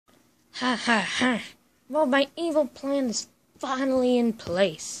Ha ha ha! Well, my evil plan is finally in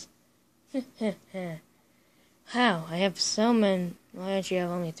place. How? I have so many. Why don't you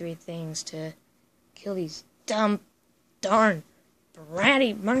have only 3 things to kill these dumb, darn,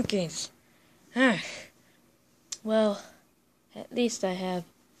 bratty monkeys? Well, at least I'm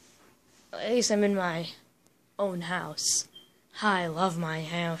in my own house. I love my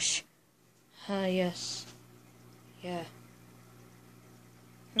house. Yes. Yeah.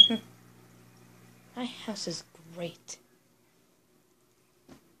 My house is great.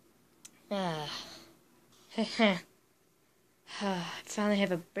 I finally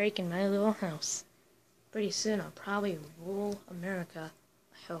have a break in my little house. Pretty soon I'll probably rule America,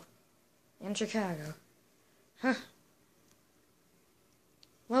 I hope, and Chicago.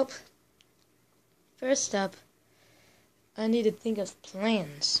 Well, first up, I need to think of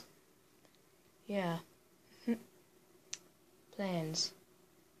plans. Yeah. Plans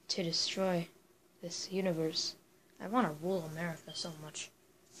to destroy this universe. I want to rule America so much.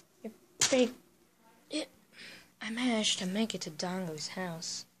 I managed to make it to Dongo's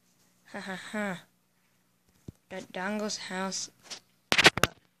house. At Dongo's house,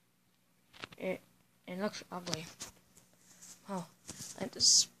 it looks ugly. Oh, I have to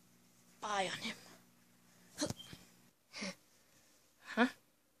spy on him.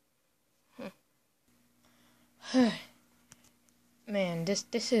 Man,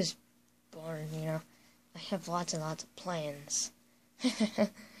 this is boring, you know. I have lots and lots of plans.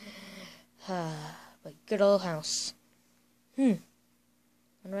 But good old house. Wonder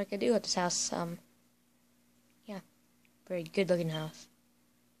what I could do at this house. Yeah, very good looking house.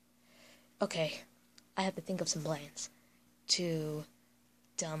 Okay, I have to think of some plans to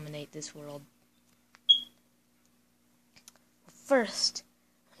dominate this world. First,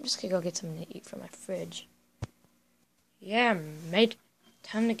 I'm just gonna go get something to eat from my fridge. Yeah, mate.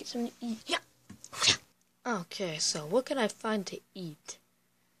 Time to get something to eat. Yeah. Okay, so what can I find to eat?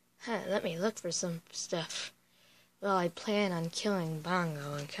 Let me look for some stuff. Well, I plan on killing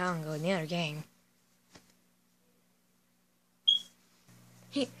Bongo and Congo and the other gang.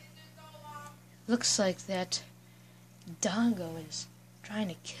 Looks like that Dongo is trying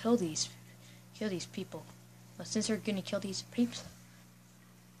to kill these people. Well, since we're gonna kill these peeps,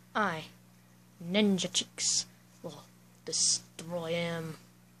 Ninja Chicks, will destroy him.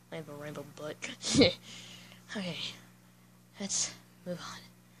 I have a rainbow butt. Okay, let's move on.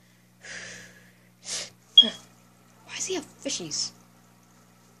 Why does he have fishies?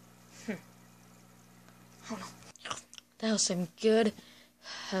 Oh no. That was some good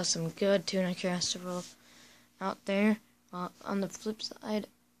tuna casserole out there. On the flip side,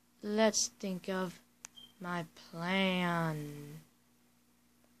 let's think of my plan.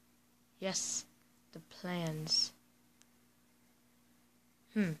 Yes, the plans.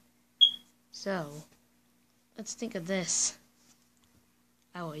 So, let's think of this.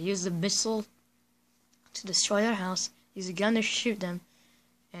 I will use the missile to destroy their house, use a gun to shoot them,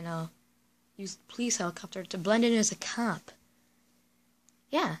 and I'll use the police helicopter to blend in as a cop.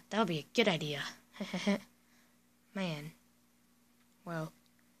 Yeah, that would be a good idea. Man. Well,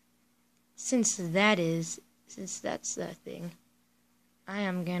 since that's that thing, I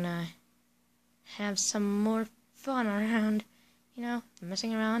am gonna have some more fun around, you know,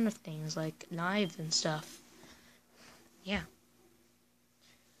 messing around with things like knives and stuff. Yeah.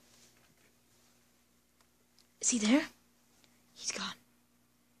 Is he there? He's gone.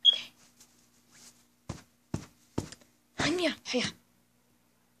 Okay. Hiya.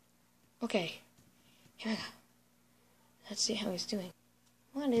 Okay. Here we go. Let's see how he's doing.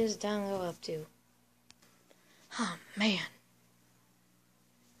 What is Dongo up to? Oh, man.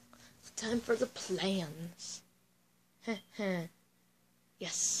 It's time for the plans.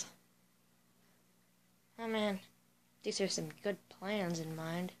 Yes. Oh, man. These are some good plans in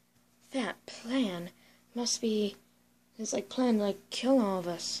mind. That plan must be his plan to kill all of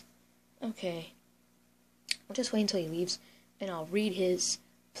us. Okay. I'll just wait until he leaves and I'll read his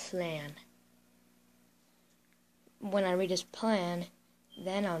plan. When I read his plan,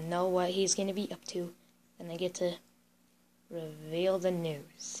 then I'll know what he's going to be up to. Then I get to reveal the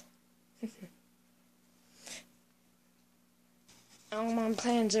news. All my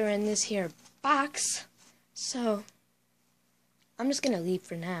plans are in this here box. So, I'm just going to leave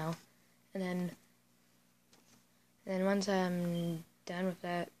for now. And then once I'm done with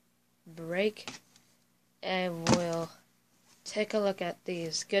that break, I will take a look at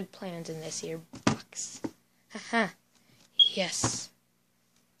these good plans in this here box. Haha. Yes.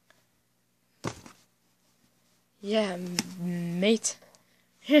 Yeah, mate.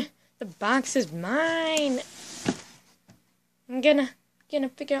 The box is mine. I'm gonna Gonna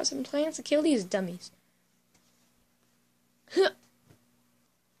figure out some plans to kill these dummies.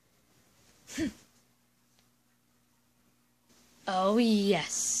 Oh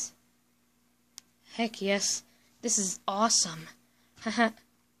yes. Heck yes. This is awesome. Haha.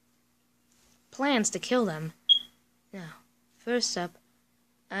 Plans to kill them. Now, first up,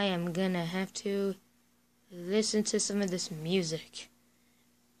 I am gonna have to listen to some of this music.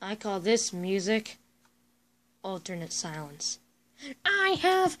 I call this music alternate silence. I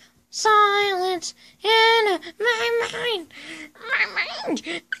have silence in my mind. My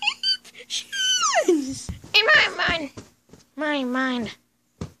mind. In my mind. My mind.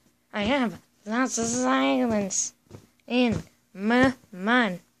 I have lots of silence in my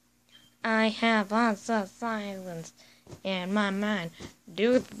mind. I have lots of silence in my mind.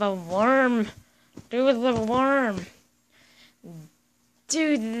 Do the worm. Do the worm.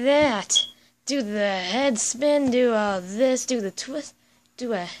 Do that. Do the head spin. Do all this. Do the twist. Do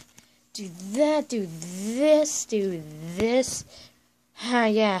that. Do this. Do this.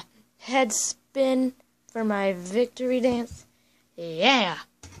 Yeah. Head spin for my victory dance. Yeah.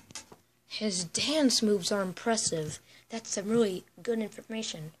 His dance moves are impressive. That's some really good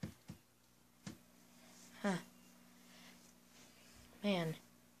information. Huh. Man.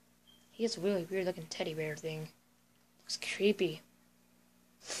 He has a really weird looking teddy bear thing. Looks creepy.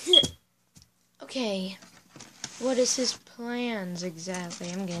 Okay. What is his plans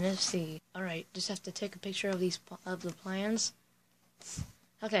exactly? I'm gonna see. Alright, just have to take a picture of the plans.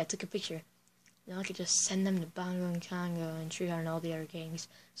 Okay, I took a picture. Now I could just send them to Bongo and Congo and Treeheart and all the other gangs,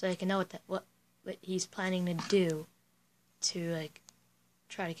 so they can know what he's planning to do to, like,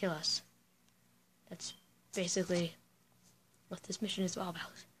 try to kill us. That's basically what this mission is all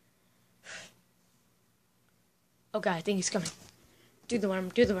about. Okay, I think he's coming. Do the worm,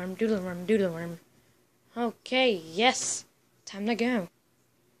 do the worm, do the worm, do the worm. Okay, yes. Time to go.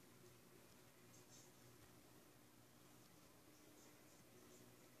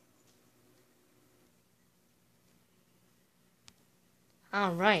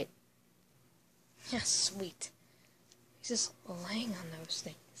 Alright. Yeah, sweet. He's just laying on those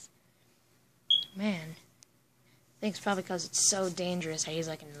things. Man. I think it's probably because it's so dangerous that he's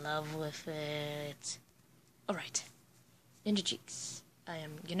like in love with it. Alright. Ninja cheeks. I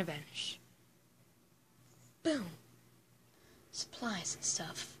am gonna vanish. Boom. Supplies and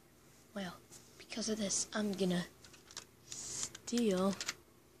stuff. Well, because of this, I'm gonna steal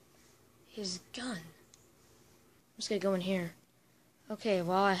his gun. I'm just gonna go in here. Okay,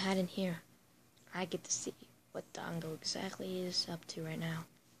 while I had in here, I get to see what Dongo exactly is up to right now.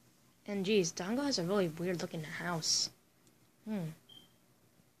 And geez, Dongo has a really weird looking house.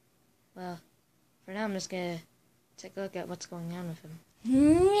 Well, for now I'm just gonna take a look at what's going on with him.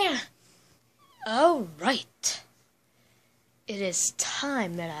 Yeah. Alright. It is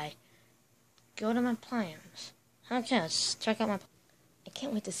time that I go to my plans. Okay, let's check out my... I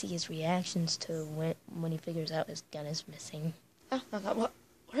can't wait to see his reactions to when he figures out his gun is missing. Oh my god, what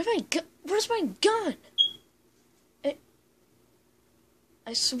have I got? Where's my gun?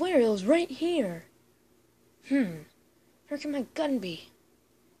 I swear it was right here. Where can my gun be?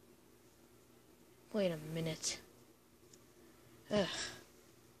 Wait a minute. Ugh.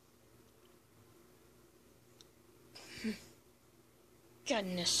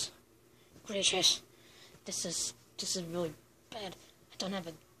 Goodness gracious. This is really bad. I don't have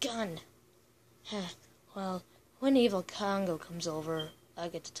a gun. Well, when Evil Congo comes over, I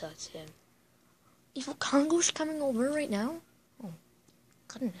get to touch him. Evil Congo's coming over right now? Oh,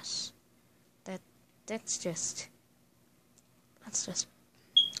 goodness. That's just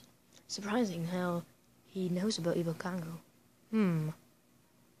surprising how he knows about Evil Congo.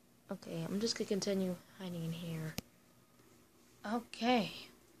 Okay, I'm just gonna continue hiding in here. Okay.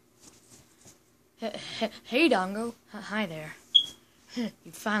 Hey, Dongo. Hi there.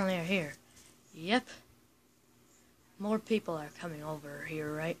 You finally are here. Yep. More people are coming over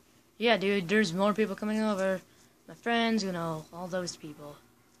here, right? Yeah, dude, there's more people coming over. My friends, you know, all those people.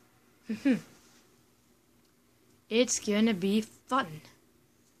 It's gonna be fun.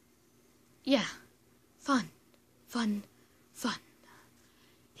 Yeah. Fun. Fun. Fun.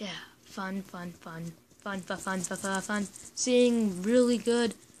 Yeah. Fun, fun, fun. Fun, fun, fun, fun, fun, fun. Seeing really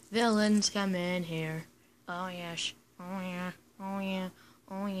good villains come in here. Oh, yes. Oh, yeah. Oh, yeah.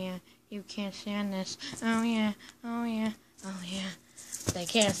 Oh, yeah. You can't stand this. Oh, yeah. Oh, yeah. Oh, yeah. They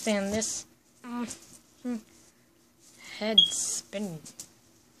can't stand this. Head spin.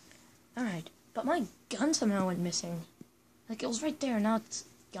 Alright. But my gun somehow went missing. Like, it was right there, now it's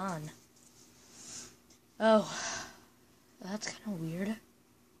gone. Oh. That's kind of weird.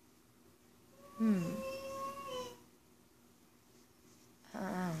 I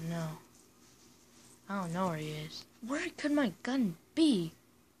don't know. I don't know where he is. Where could my gun be?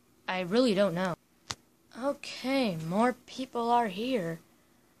 I really don't know. Okay, more people are here.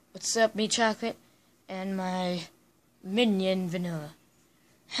 What's up, me chocolate? And my minion vanilla.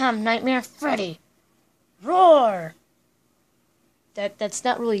 I'm Nightmare Freddy. Roar! That's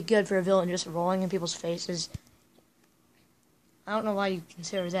not really good for a villain, just rolling in people's faces. I don't know why you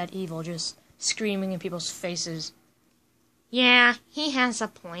consider that evil, just screaming in people's faces. Yeah, he has a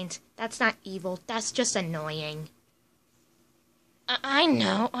point. That's not evil, that's just annoying. I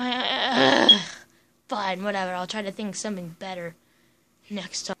know. Fine, whatever, I'll try to think of something better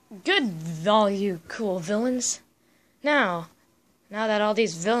next time. Good, all you cool villains. Now that all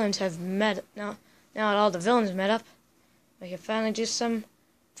these villains have met, now that all the villains met up, we can finally do some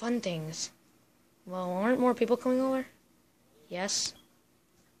fun things. Well, aren't more people coming over? Yes.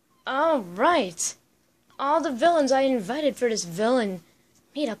 Alright. All the villains I invited for this villain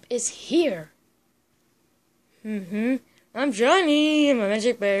meetup is here. I'm Johnny, I'm a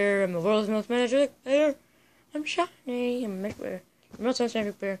magic bear, I'm the world's most magic bear. I'm Johnny, I'm a magic bear, I'm the world's most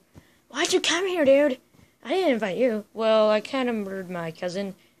magic bear. Why'd you come here, dude? I didn't invite you. Well, I kind of murdered my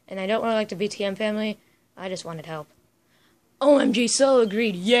cousin, and I don't really like the BTM family. I just wanted help. OMG, so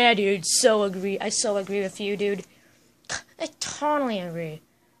agreed. Yeah, dude, so agree. I so agree with you, dude. I totally agree.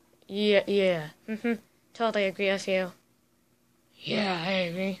 Yeah. Totally agree with you. Yeah, I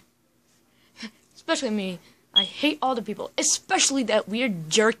agree. Especially me. I hate all the people, especially that weird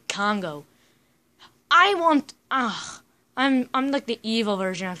jerk Congo. I'm like the evil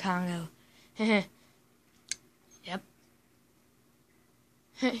version of Congo. Yep.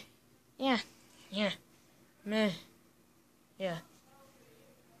 Yeah. Meh. Yeah.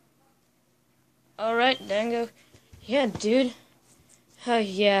 Alright, Dango. Yeah, dude.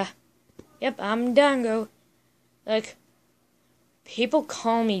 Yeah. Yep, I'm Dango. Like, people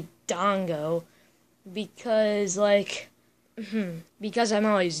call me Dango because, because I'm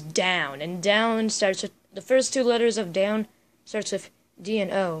always down. And down starts with, the first two letters of down starts with D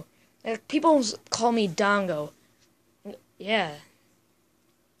and O. Like, people call me Dango. Yeah.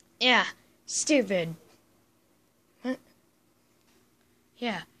 Yeah. Stupid. What?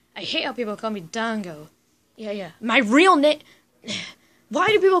 Yeah. I hate how people call me Dango. Yeah. My real name... Why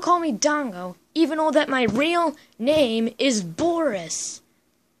do people call me Dango, even though that my real name is Boris?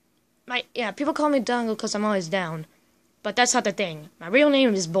 People call me Dango because I'm always down. But that's not the thing. My real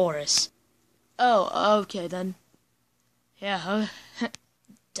name is Boris. Oh, okay then. Yeah,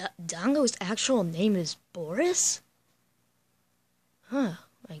 Dango's actual name is Boris? Huh,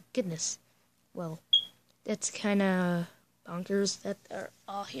 my goodness. Well, that's kinda bonkers that they're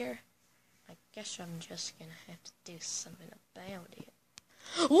all here. I guess I'm just gonna have to do something about it.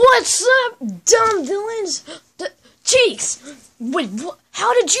 What's up, dumb villains? Cheeks! Wait,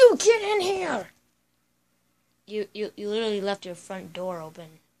 how did you get in here? You literally left your front door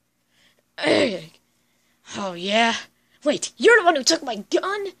open. Oh, yeah? Wait, you're the one who took my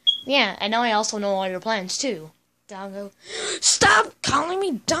gun? Yeah, and now I also know all your plans, too. Dongo. Stop calling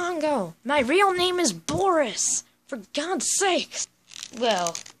me Dongo! My real name is Boris! For God's sake!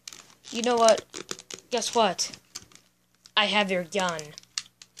 Well, you know what? Guess what? I have your gun.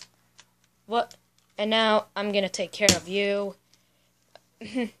 What? And now I'm gonna take care of you.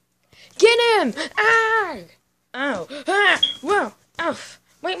 Get him! Ah! Ow! Ah! Whoa! Oof!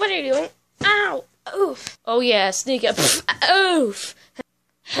 Wait, what are you doing? Ow! Oof! Oh yeah, sneak up! Oof!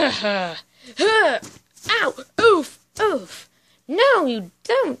 Ha ha! Ow! Oof! Oof! No, you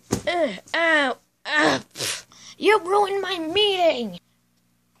don't! Ow! Ah! You ruined my meeting!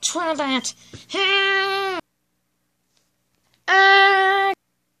 Try that! Ah! Ah!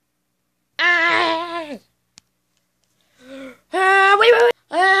 Ah! Wait!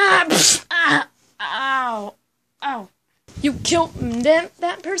 Ah! Ow! Ow! You killed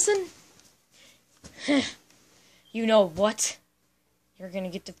that person? You know what? You're gonna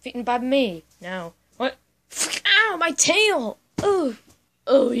get defeated by me. Now. What? Ow! My tail! Ooh!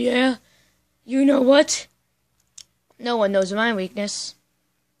 Oh yeah? You know what? No one knows my weakness.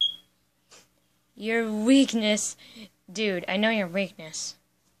 Your weakness? Dude, I know your weakness.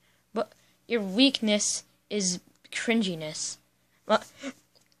 But your weakness is cringiness.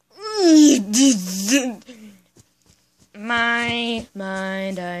 My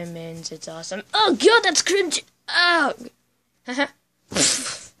diamonds, it's awesome. Oh god, that's cringe! Oh!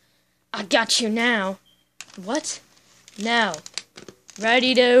 I got you now. What? Now.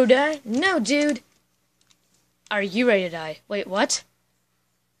 Ready to die? No, dude. Are you ready to die? Wait, what?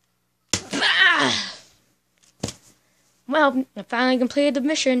 Well, I finally completed the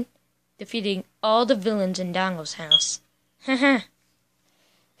mission, defeating all the villains in Dango's house. Haha.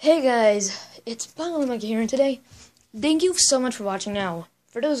 Hey guys, it's Bungalow Monkey here, and today, thank you so much for watching. Now,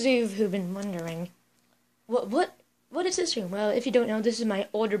 for those of you who've been wondering, what is this room? Well, if you don't know, this is my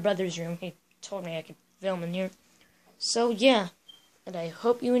older brother's room. He told me I could film in here. So yeah, and I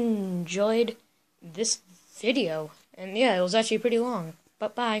hope you enjoyed this video. And yeah, it was actually pretty long.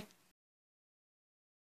 But bye.